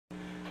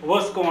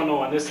What's going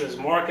on? This is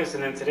Marcus,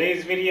 and in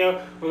today's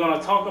video we're going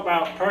to talk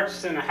about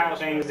purchasing a house,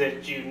 things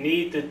that you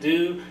need to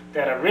do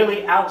that are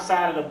really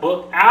outside of the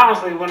book. I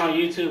honestly went on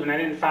YouTube and I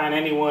didn't find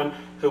anyone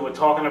who were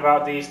talking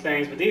about these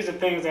things, but these are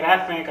things that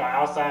I think are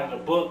outside of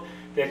the book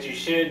that you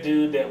should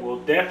do that will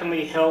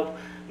definitely help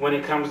when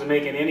it comes to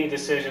making any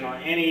decision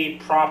on any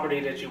property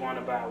that you want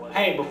to buy.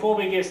 Hey, before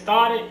we get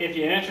started, if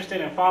you're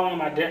interested in following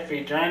my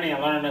debt-free journey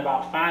and learning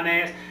about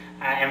finance,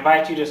 I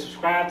invite you to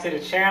subscribe to the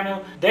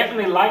channel.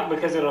 Definitely like,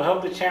 because it'll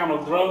help the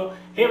channel grow.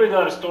 Here we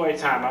go to story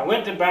time. I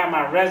went to buy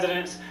my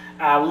residence.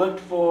 I looked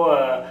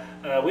for,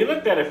 we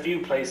looked at a few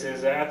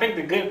places. I think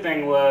the good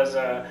thing was,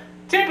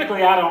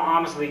 typically I don't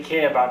honestly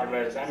care about the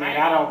residence. I mean,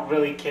 I don't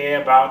really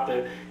care about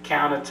the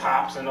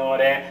countertops and all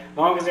that. As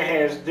long as it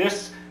has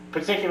this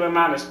particular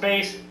amount of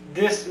space,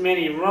 this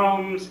many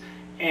rooms,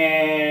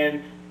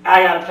 and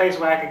I got a place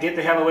where I could get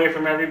the hell away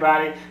from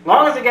everybody. As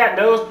long as it got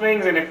those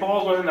things and it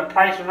falls within the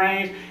price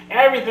range,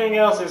 everything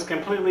else is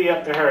completely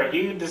up to her.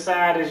 You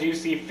decide as you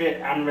see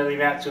fit. I'm really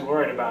not too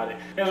worried about it.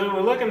 As we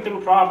were looking through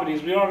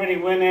properties, we already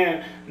went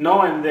in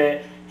knowing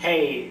that,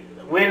 hey,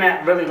 we're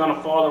not really going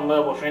to fall in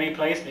love with any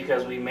place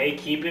because we may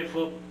keep it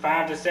for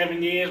 5 to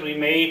 7 years. We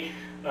may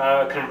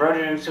convert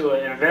it into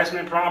an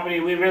investment property.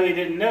 We really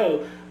didn't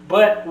know.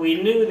 But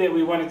we knew that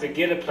we wanted to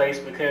get a place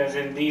because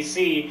in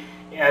DC,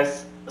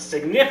 as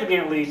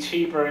significantly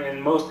cheaper in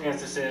most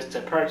instances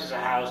to purchase a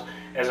house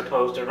as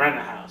opposed to rent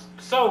a house.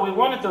 So we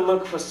wanted to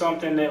look for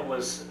something that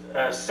was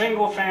a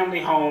single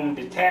family home,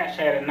 detached,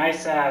 had a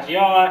nice sized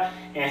yard,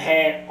 and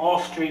had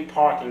off-street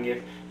parking.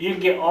 If you can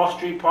get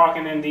off-street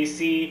parking in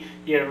DC,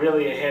 you're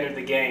really ahead of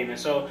the game. And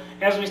so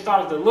as we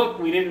started to look,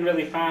 we didn't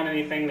really find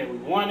anything that we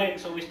wanted,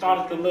 so we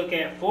started to look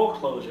at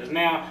foreclosures.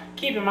 Now,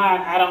 keep in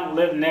mind, I don't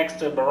live next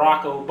to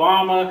Barack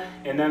Obama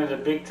and none of the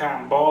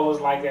big-time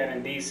ballers like that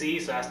in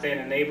DC, so I stay in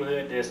a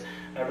neighborhood that's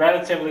a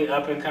relatively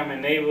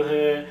up-and-coming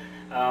neighborhood.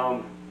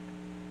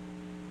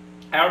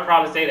 I would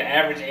probably say the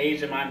average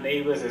age of my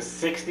neighbors is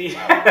 60.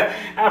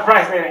 I'd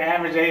probably say the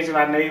average age of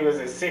my neighbors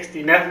is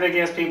 60. Nothing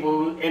against people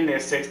who in their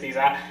 60s.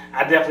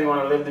 I definitely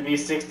want to live to be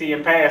 60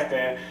 and past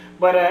that.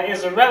 But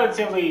it's a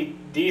relatively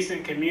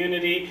decent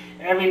community.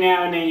 Every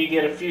now and then you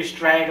get a few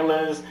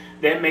stragglers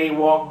that may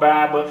walk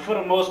by, but for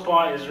the most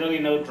part, there's really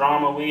no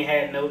drama. We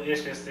had no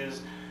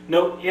instances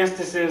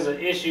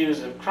of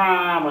issues of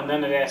crime or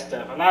none of that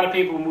stuff. A lot of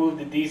people move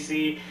to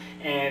DC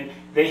and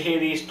they hear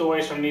these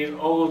stories from these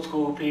old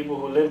school people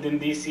who lived in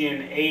DC in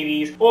the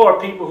 80s, or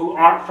people who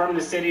aren't from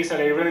the city, so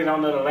they really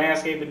don't know the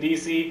landscape of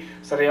DC,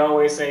 so they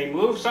always say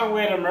move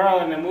somewhere to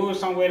Maryland and move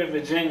somewhere to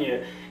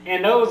Virginia.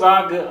 And those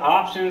are good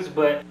options,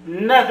 but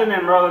nothing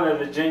in Maryland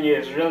or Virginia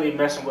is really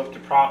messing with the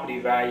property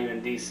value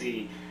in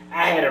DC.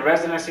 I had a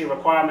residency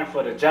requirement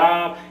for the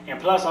job, and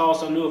plus I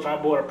also knew if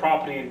I bought a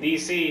property in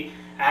DC,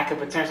 I could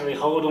potentially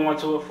hold on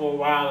to it for a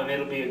while and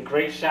it'll be a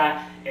great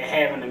shot at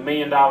having $1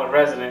 million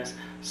residence.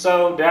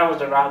 So that was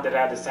the route that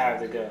I decided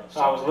to go.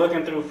 So I was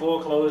looking through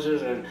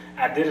foreclosures and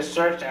I did a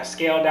search. I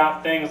scaled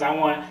out things. I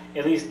want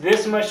at least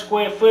this much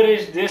square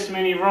footage, this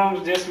many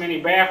rooms, this many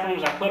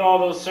bathrooms. I put all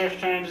those search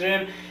terms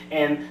in,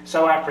 and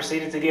so I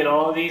proceeded to get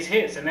all of these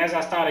hits. And as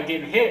I started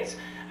getting hits,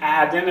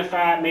 I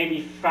identified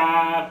maybe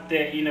 5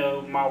 that, you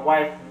know, my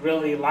wife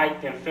really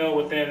liked and fell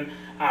within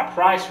our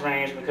price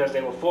range because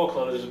they were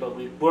foreclosures, but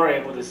we were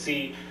able to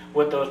see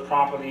what those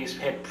properties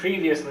had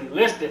previously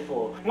listed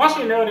for. Once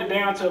we narrowed it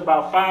down to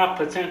about 5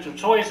 potential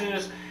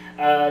choices,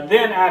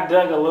 then I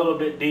dug a little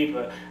bit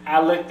deeper.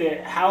 I looked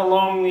at how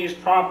long these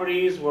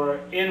properties were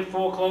in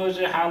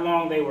foreclosure, how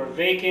long they were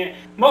vacant.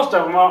 Most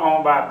of them are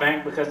owned by a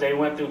bank because they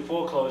went through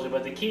foreclosure,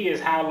 but the key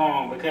is how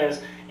long,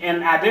 because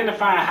in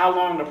identifying how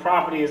long the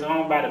property is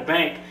owned by the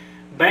bank,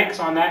 banks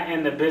are not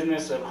in the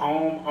business of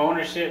home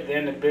ownership. They're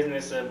in the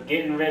business of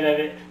getting rid of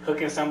it,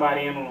 hooking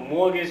somebody in on a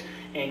mortgage,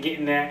 and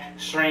getting that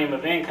stream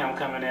of income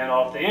coming in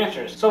off the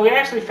interest. So we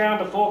actually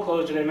found a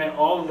foreclosure that met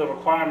all of the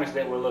requirements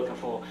that we're looking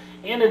for.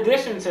 In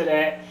addition to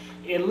that,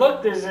 it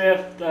looked as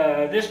if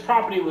this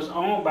property was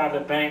owned by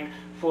the bank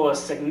for a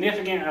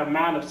significant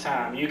amount of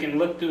time. You can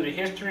look through the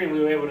history and we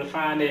were able to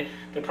find that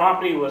the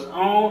property was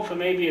owned for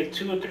maybe a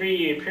 2 or 3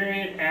 year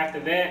period. After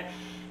that,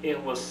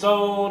 it was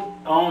sold,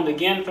 owned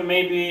again for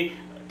maybe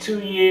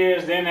 2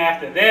 years. Then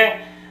after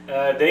that,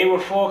 they were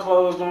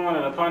foreclosed on,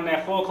 and upon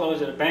that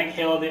foreclosure, the bank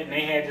held it, and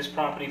they had this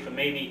property for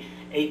maybe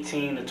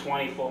 18 to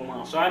 24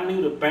 months. So I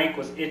knew the bank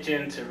was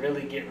itching to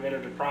really get rid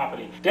of the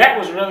property. That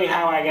was really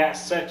how I got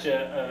such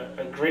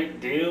a great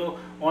deal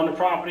on the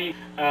property.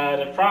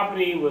 The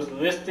property was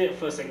listed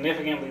for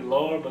significantly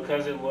lower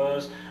because it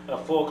was a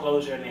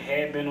foreclosure and it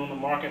had been on the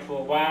market for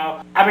a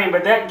while. I mean,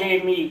 but that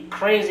gave me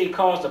crazy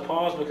cause to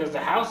pause because the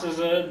house is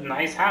a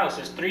nice house.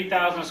 It's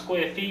 3,000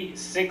 square feet,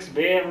 6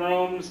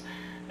 bedrooms,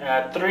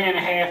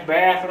 3.5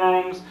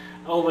 bathrooms,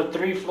 over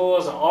 3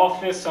 floors of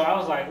office. So I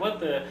was like, what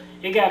the,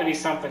 it got to be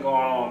something going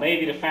on.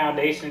 Maybe the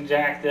foundation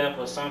jacked up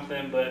or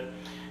something, but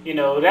You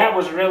know, that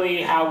was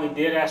really how we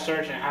did our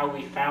search and how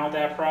we found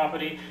that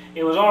property.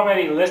 It was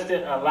already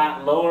listed a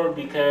lot lower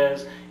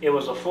because it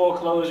was a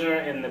foreclosure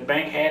and the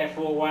bank had it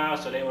for a while,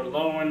 so they were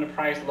lowering the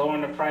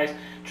price,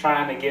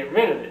 trying to get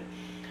rid of it.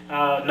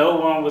 No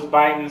one was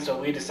biting, so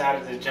we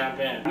decided to jump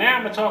in. Now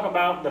I'm going to talk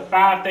about the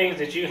 5 things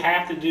that you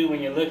have to do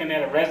when you're looking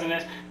at a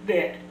residence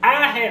that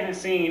I haven't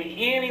seen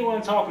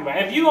anyone talking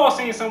about. If you all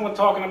seen someone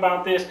talking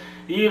about this,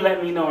 you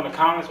let me know in the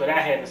comments, but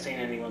I haven't seen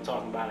anyone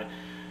talking about it.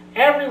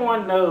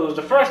 Everyone knows,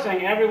 the first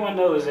thing everyone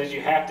knows is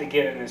you have to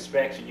get an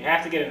inspection. You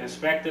have to get an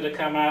inspector to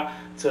come out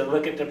to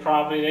look at the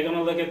property. They're going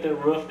to look at the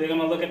roof, they're going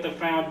to look at the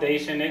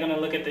foundation, they're going to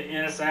look at the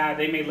inside,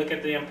 they may look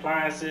at the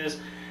appliances.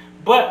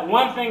 But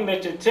one thing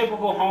that your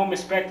typical home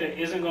inspector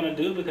isn't going to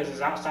do, because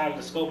it's outside of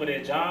the scope of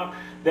their job,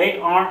 they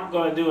aren't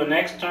going to do an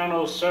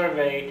external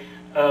survey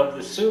of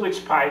the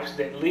sewage pipes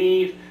that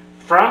leave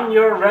from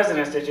your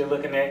residence that you're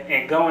looking at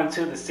and go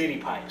into the city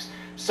pipes.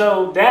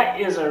 So that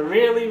is a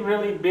really,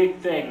 really big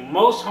thing.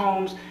 Most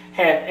homes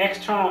have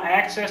external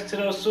access to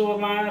those sewer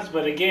lines,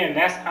 but again,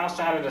 that's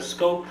outside of the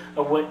scope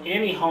of what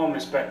any home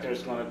inspector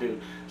is going to do.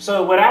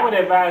 So what I would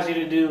advise you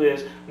to do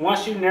is,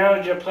 once you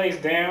narrowed your place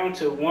down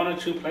to 1 or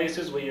 2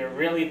 places where you're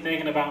really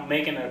thinking about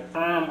making a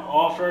firm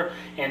offer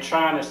and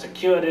trying to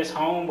secure this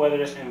home,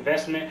 whether it's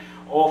investment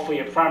or for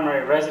your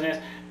primary residence,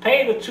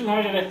 pay the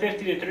 $250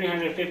 to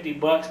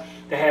 $350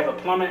 to have a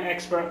plumbing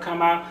expert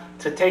come out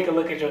to take a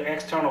look at your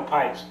external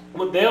pipes.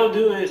 What they'll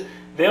do is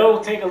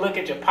they'll take a look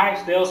at your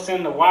pipes, they'll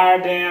send the wire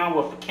down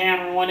with a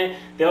camera on it,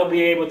 they'll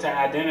be able to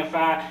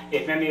identify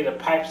if any of the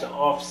pipes are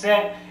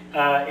offset,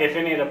 if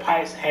any of the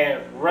pipes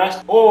have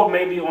rust or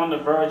maybe on the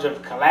verge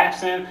of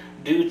collapsing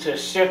due to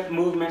shift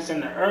movements in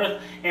the earth.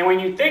 And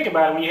when you think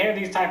about it, when you have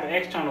these type of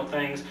external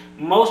things,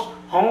 most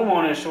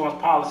homeowner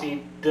insurance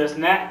policy does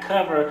not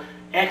cover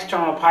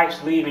external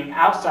pipes leaving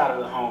outside of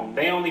the home.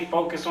 They only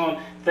focus on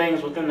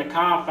things within the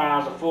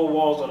confines, the 4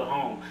 walls of the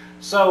home.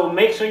 So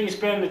make sure you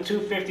spend the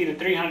 $250 to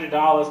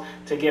 $300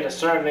 to get a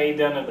survey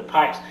done of the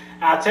pipes.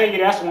 I'll tell you,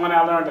 that's one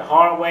I learned the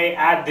hard way.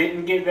 I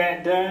didn't get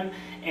that done,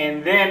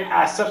 and then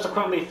I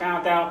subsequently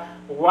found out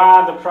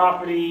why the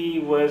property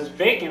was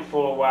vacant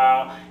for a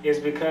while is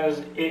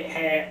because it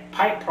had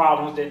pipe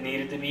problems that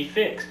needed to be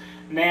fixed.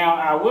 Now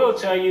I will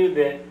tell you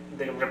that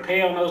the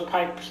repair on those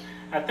pipes,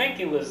 I think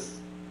it was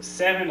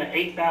 $7,000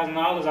 to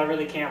 $8,000. I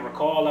really can't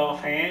recall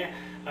offhand.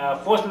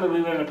 Fortunately,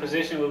 we were in a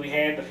position where we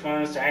had the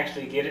funds to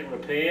actually get it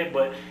repaired,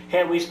 but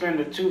had we spent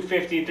the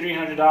 $250,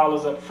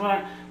 $300 up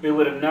front, we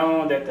would have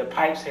known that the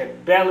pipes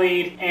had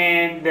bellied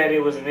and that it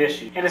was an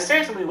issue. And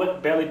essentially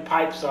what bellied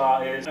pipes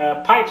are is,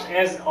 pipes,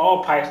 as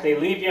all pipes, they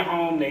leave your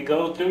home, they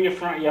go through your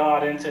front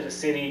yard into the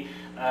city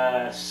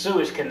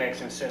sewage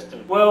connection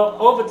system. Well,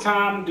 over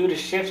time, due to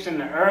shifts in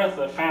the earth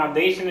or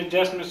foundation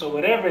adjustments or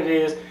whatever it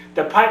is,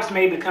 the pipes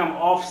may become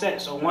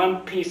offset, so one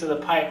piece of the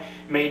pipe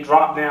may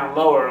drop down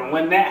lower. And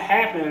when that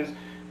happens,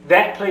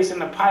 that place in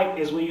the pipe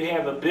is where you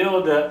have a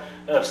buildup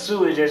of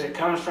sewage as it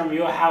comes from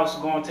your house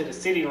going to the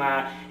city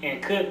line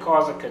and could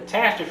cause a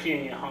catastrophe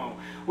in your home.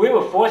 We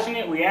were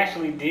fortunate, we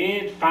actually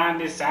did find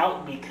this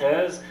out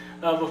because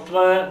of a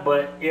flood,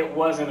 but it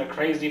wasn't a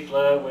crazy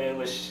flood where it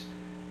was,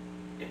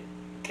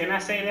 can I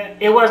say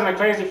that? It wasn't a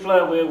crazy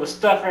flood where it was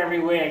stuff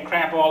everywhere and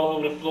crap all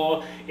over the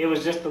floor. It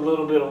was just a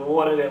little bit of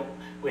water that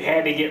we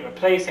had to get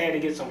replaced, had to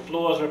get some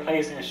floors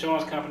replaced. The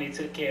insurance company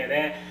took care of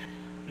that.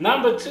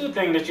 Number 2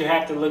 thing that you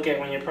have to look at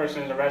when you're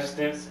purchasing a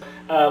residence,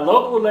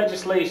 local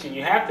legislation.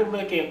 You have to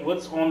look at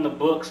what's on the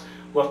books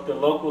with the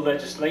local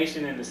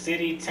legislation in the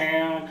city,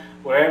 town,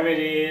 wherever it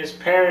is,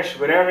 parish,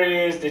 whatever it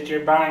is that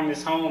you're buying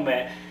this home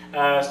at.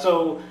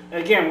 So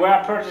again, where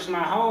I purchased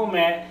my home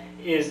at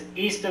is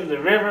east of the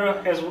river,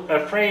 as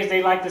a phrase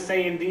they like to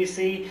say in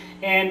DC,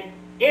 and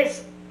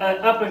it's an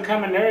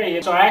up-and-coming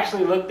area. So I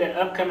actually looked at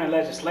upcoming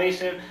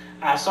legislation.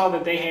 I saw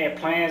that they had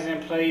plans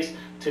in place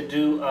to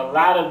do a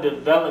lot of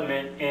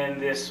development in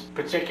this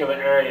particular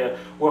area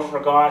with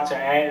regard to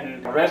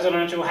adding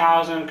residential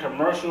housing,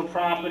 commercial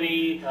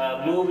property,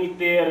 movie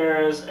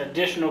theaters,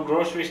 additional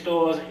grocery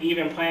stores,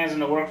 even plans in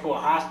the work for a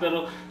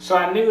hospital. So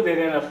I knew that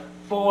in a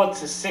 4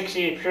 to 6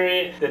 year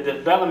period, the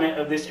development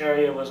of this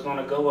area was going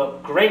to go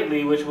up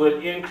greatly, which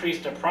would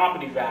increase the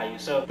property value.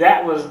 So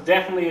that was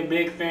definitely a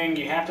big thing.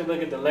 You have to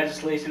look at the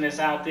legislation that's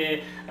out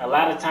there. A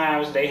lot of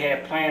times they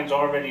have plans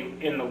already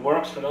in the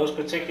works for those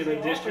particular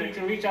districts.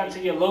 You can reach out to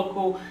your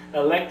local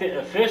elected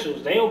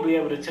officials. They'll be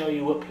able to tell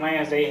you what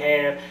plans they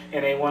have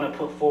and they want to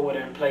put forward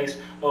in place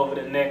over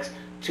the next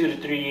 2 to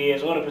 3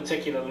 years or the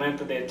particular length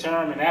of their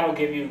term, and that'll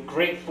give you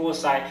great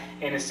foresight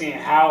into seeing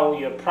how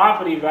your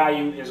property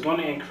value is going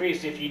to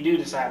increase if you do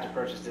decide to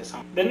purchase this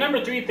home. The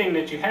number 3 thing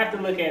that you have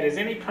to look at is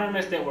any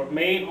permits that were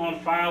made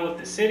on file with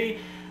the city.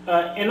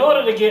 In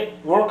order to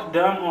get work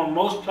done on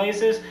most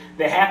places,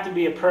 there have to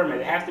be a permit.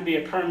 There has to be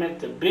a permit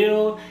to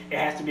build. It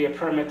has to be a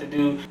permit to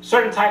do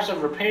certain types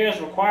of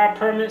repairs require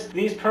permits.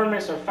 These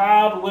permits are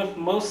filed with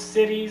most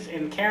cities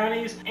and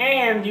counties,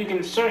 and you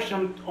can search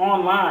them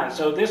online.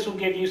 So this will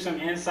give you some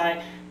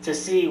insight to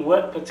see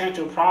what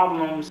potential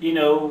problems,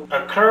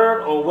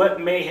 occurred or what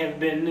may have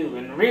been new.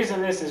 And the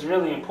reason this is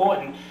really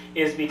important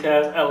is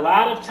because a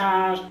lot of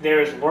times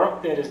there's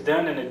work that is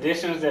done and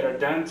additions that are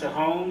done to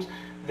homes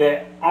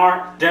that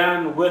aren't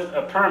done with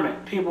a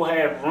permit. People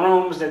have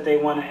rooms that they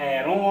want to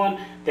add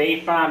on. They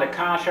find a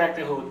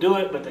contractor who will do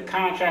it, but the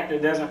contractor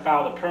doesn't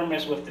file the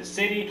permits with the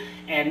city,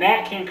 and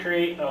that can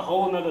create a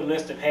whole nother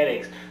list of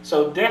headaches.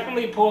 So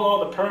definitely pull all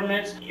the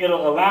permits.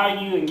 It'll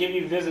allow you and give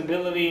you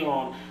visibility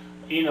on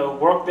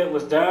work that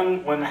was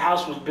done when the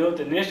house was built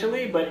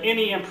initially, but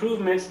any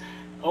improvements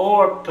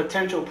or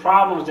potential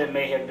problems that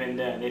may have been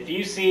done. If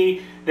you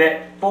see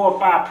that 4 or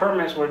 5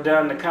 permits were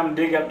done to come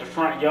dig up the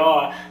front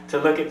yard to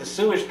look at the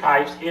sewage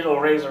pipes, it'll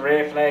raise a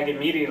red flag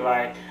immediately.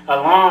 Like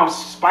alarms,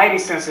 spidey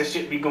sensors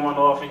should be going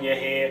off in your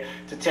head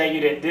to tell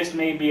you that this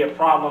may be a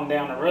problem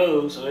down the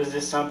road. So is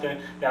this something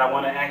that I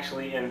want to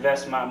actually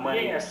invest my money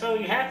in? Yeah, so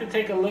you have to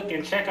take a look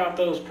and check out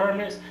those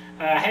permits.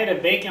 I had a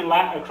vacant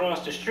lot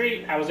across the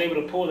street. I was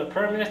able to pull the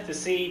permits to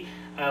see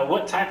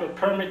what type of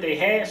permit they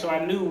had, so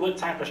I knew what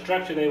type of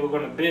structure they were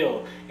going to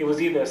build. It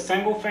was either a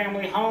single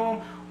family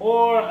home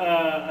or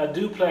a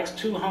duplex,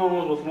 2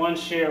 homes with 1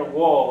 shared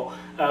wall,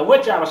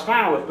 which I was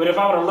fine with. But if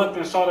I would have looked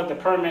and saw that the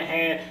permit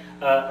had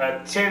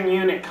a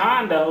 10-unit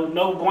condo,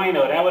 no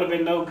bueno. That would have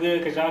been no good,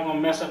 because y'all going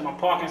to mess up my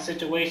parking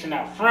situation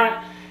out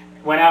front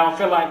when I don't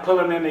feel like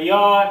pulling in the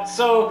yard.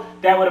 So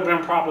that would have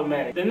been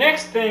problematic. The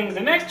next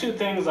 2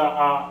 things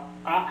are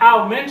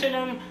I'll mention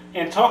them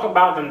and talk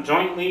about them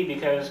jointly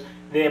because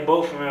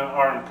both of them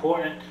are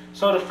important.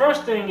 So the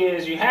first thing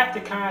is you have to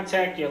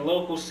contact your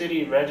local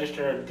city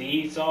register of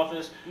deeds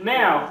office.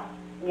 Now,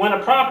 when a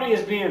property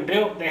is being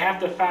built, they have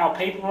to file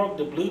paperwork,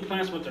 the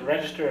blueprints, with the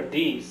register of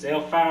deeds.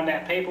 They'll file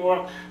that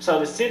paperwork. So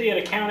the city or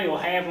the county will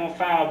have on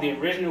file the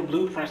original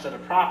blueprints of the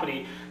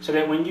property, so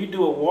that when you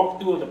do a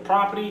walkthrough of the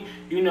property,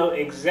 you know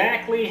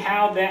exactly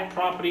how that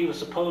property was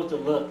supposed to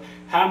look,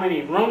 how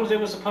many rooms it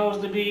was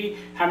supposed to be,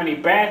 how many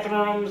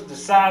bathrooms, the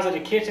size of the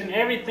kitchen,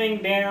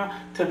 everything down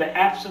to the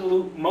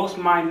absolute most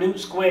minute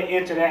square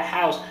inch of that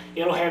house.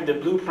 It'll have the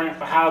blueprint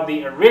for how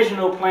the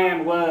original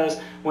plan was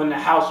when the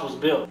house was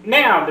built.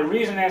 Now, the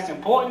reason that's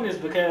important is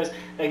because,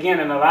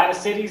 again, in a lot of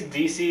cities,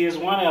 DC is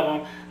one of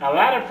them, a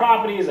lot of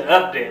properties are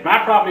updated. My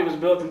property was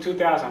built in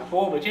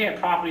 2004, but you had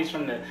properties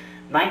from the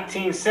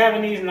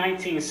 1970s,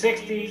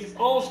 1960s,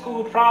 old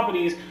school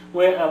properties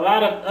where a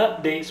lot of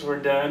updates were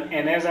done.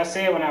 And as I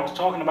said when I was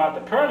talking about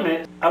the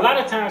permit, a lot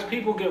of times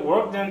people get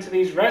work done to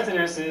these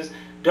residences,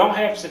 don't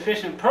have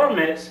sufficient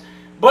permits,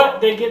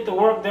 but they get the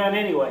work done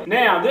anyway.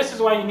 Now, this is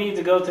why you need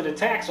to go to the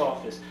tax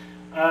office.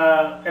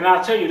 And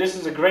I'll tell you, this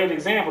is a great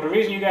example. The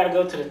reason you got to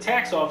go to the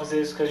tax office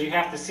is because you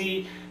have to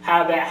see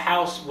how that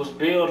house was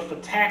built for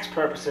tax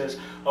purposes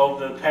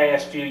over the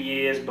past few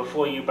years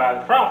before you buy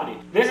the property.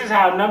 This is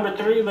how number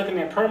 3, looking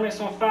at permits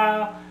on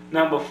file.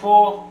 Number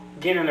 4,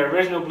 getting the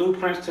original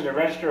blueprints to the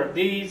register of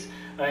deeds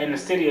in the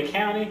city or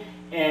county.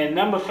 And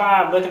number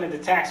 5, looking at the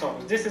tax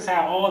office. This is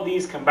how all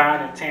these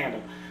combine in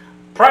tandem.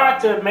 Prior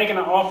to making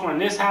an offer on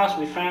this house,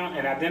 we found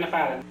and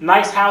identified a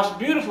nice house,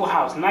 beautiful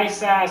house, nice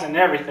size and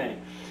everything.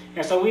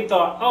 And so we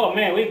thought, oh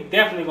man, we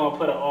definitely gonna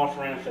put an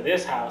offer in for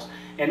this house.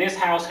 And this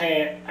house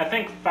had, I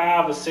think,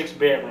 5 or 6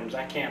 bedrooms,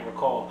 I can't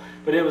recall.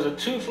 But it was a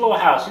 2-floor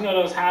house. You know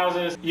those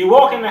houses, you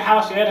walk in the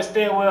house, you had a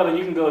stairwell, and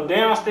you can go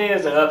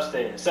downstairs or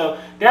upstairs. So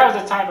that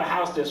was the type of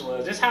house this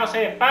was. This house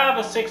had 5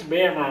 or 6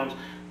 bedrooms,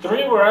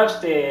 3 were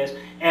upstairs,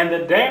 and the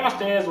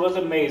downstairs was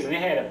amazing.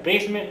 It had a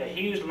basement, a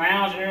huge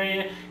lounge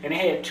area, and it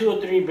had 2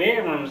 or 3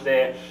 bedrooms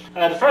there.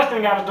 The first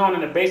thing I was doing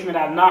in the basement,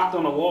 I knocked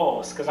on the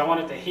walls because I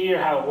wanted to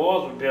hear how the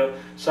walls were built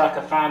so I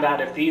could find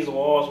out if these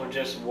walls were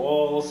just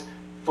walls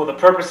for the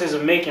purposes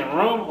of making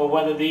room or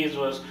whether these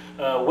was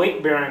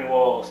weight-bearing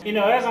walls. You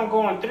know, as I'm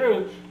going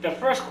through, the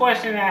first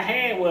question I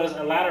had was,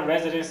 a lot of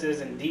residences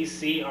in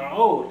DC are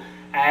old.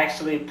 I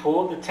actually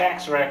pulled the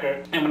tax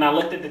record, and when I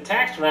looked at the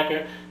tax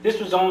record, this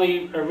was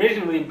only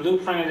originally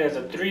blueprinted as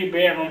a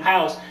 3-bedroom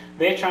house.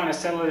 They're trying to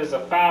sell it as a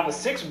 5 or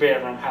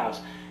 6-bedroom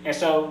house. And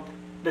so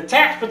for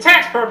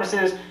tax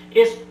purposes,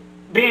 it's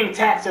being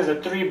taxed as a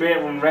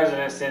 3-bedroom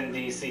residence in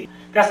DC.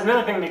 That's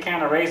another thing that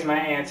kind of raised my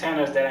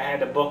antennas that I had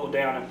to buckle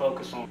down and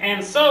focus on.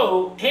 And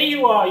so here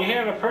you are, you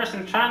have a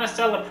person trying to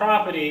sell a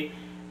property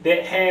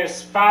that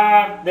has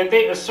that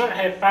they assert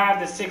had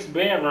 5 to 6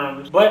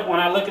 bedrooms, but when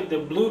I look at the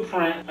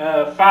blueprint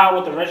filed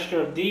with the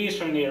Register of Deeds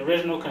from the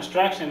original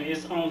construction,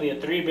 it's only a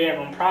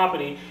 3-bedroom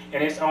property,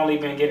 and it's only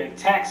been getting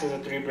taxed as a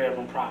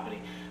 3-bedroom property.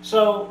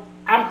 So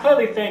I'm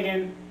clearly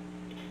thinking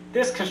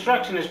this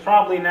construction is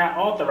probably not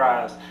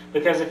authorized,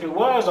 because if it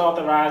was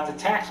authorized, the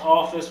tax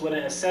office would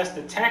have assessed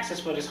the taxes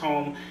for this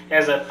home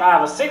as a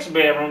 5 or 6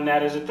 bedroom,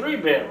 not as a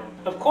 3-bedroom.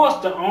 Of course,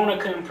 the owner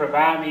couldn't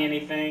provide me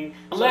anything.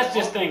 Let's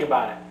just think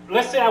about it.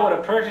 Let's say I would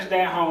have purchased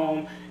that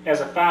home as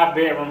a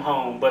 5-bedroom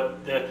home,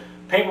 but the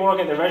paperwork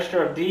at the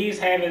Register of Deeds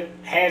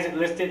has it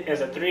listed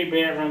as a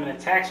 3-bedroom, and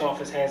the tax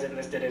office has it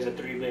listed as a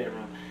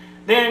 3-bedroom.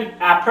 Then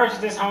I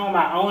purchased this home,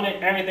 I own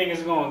it, everything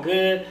is going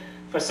good.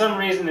 For some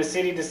reason, the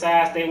city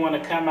decides they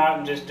want to come out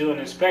and just do an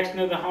inspection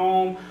of the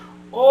home,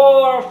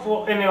 Or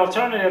for in the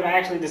alternative, I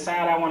actually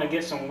decide I want to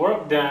get some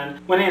work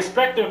done. When the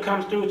inspector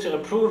comes through to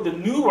approve the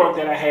new work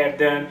that I have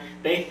done,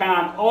 they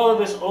found all of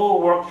this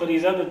old work for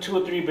these other 2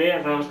 or 3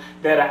 bedrooms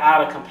that are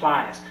out of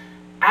compliance.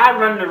 I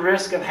run the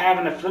risk of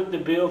having to flip the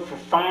bill for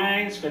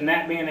fines for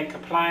not being in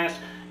compliance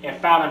and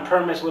filing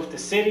permits with the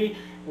city.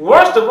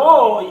 Worst of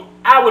all,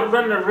 I would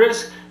run the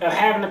risk of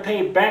having to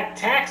pay back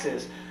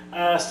taxes.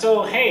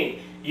 So hey,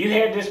 you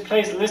had this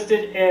place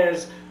listed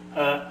as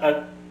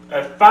a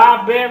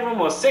 5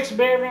 bedroom or 6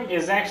 bedroom,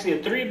 is actually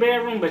a 3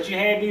 bedroom, but you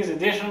had these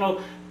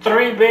additional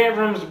 3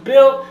 bedrooms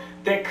built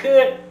that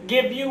could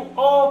give you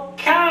all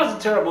kinds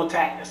of terrible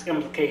tax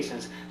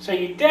implications. So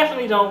you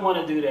definitely don't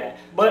want to do that.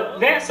 But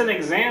that's an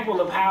example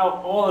of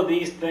how all of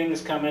these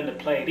things come into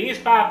play. These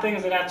 5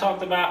 things that I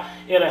talked about,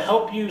 it'll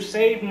help you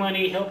save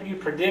money, help you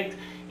predict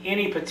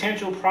any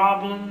potential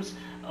problems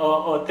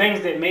or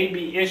things that may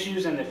be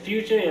issues in the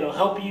future. It'll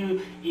help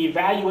you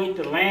evaluate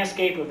the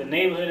landscape of the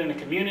neighborhood and the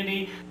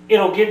community.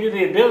 It'll give you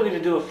the ability to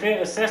do a fair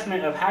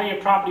assessment of how your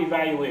property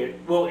value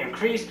will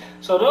increase.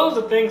 So those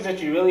are things that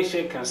you really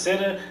should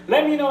consider.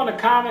 Let me know in the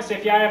comments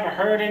if y'all ever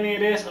heard any of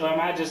this, or am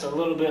I just a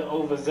little bit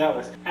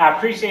overzealous. I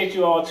appreciate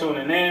you all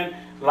tuning in.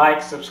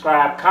 Like,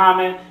 subscribe,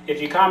 comment.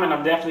 If you comment,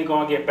 I'm definitely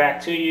going to get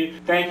back to you.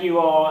 Thank you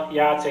all.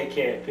 Y'all take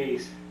care.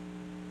 Peace.